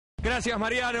Gracias,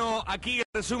 Mariano. Aquí el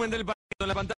resumen del partido en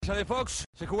la pantalla de Fox.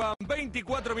 Se jugaban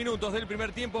 24 minutos del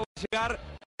primer tiempo. Va a llegar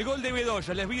el gol de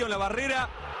Bedoya. El desvío en la barrera.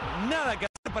 Nada que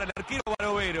hacer para el arquero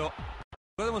Barovero.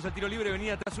 Recordemos, el tiro libre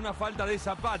venía tras una falta de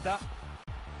Zapata.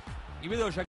 Y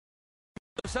Bedoya,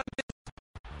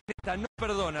 esta no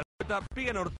perdona. La pelota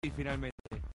pega en Ortiz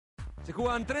finalmente. Se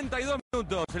jugaban 32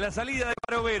 minutos en la salida de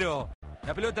Barovero.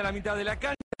 La pelota a la mitad de la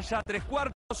cancha, ya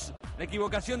 3/4. La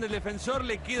equivocación del defensor,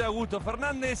 le queda a Augusto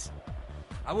Fernández.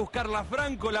 A buscarla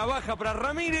Franco, la baja para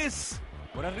Ramírez.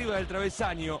 Por arriba del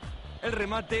travesaño, el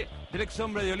remate del ex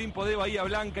hombre de Olimpo de Bahía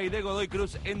Blanca y de Godoy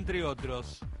Cruz, entre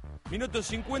otros. Minuto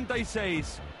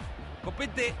 56.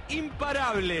 Copete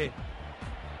imparable.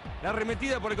 La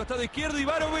arremetida por el costado izquierdo y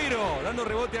Barovero dando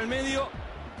rebote al medio.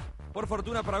 Por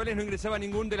fortuna para Vélez no ingresaba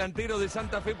ningún delantero de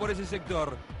Santa Fe por ese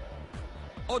sector.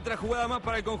 Otra jugada más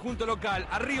para el conjunto local.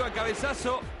 Arriba,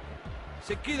 cabezazo.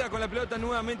 Se queda con la pelota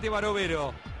nuevamente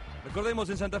Barovero. Recordemos,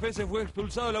 en Santa Fe se fue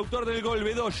expulsado el autor del gol,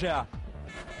 Bedoya.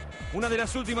 Una de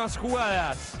las últimas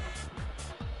jugadas.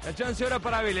 La chance ahora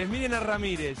para Vélez. Miren a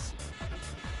Ramírez.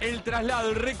 El traslado,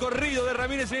 el recorrido de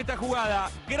Ramírez en esta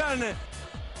jugada. Gran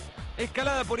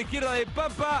escalada por izquierda de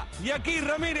Papa. Y aquí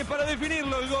Ramírez para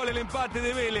definirlo, el gol, el empate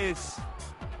de Vélez.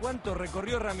 ¿Cuánto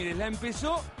recorrió Ramírez? La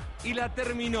empezó y la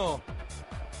terminó.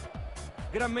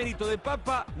 Gran mérito de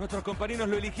Papa. Nuestros compañeros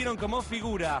lo eligieron como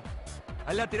figura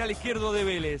al lateral izquierdo de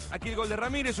Vélez. Aquí el gol de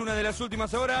Ramírez, una de las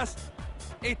últimas horas.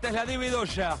 Esta es la de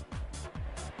Bedoya.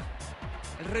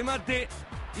 El remate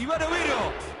y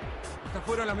Barovero. Estas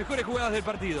fueron las mejores jugadas del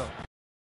partido.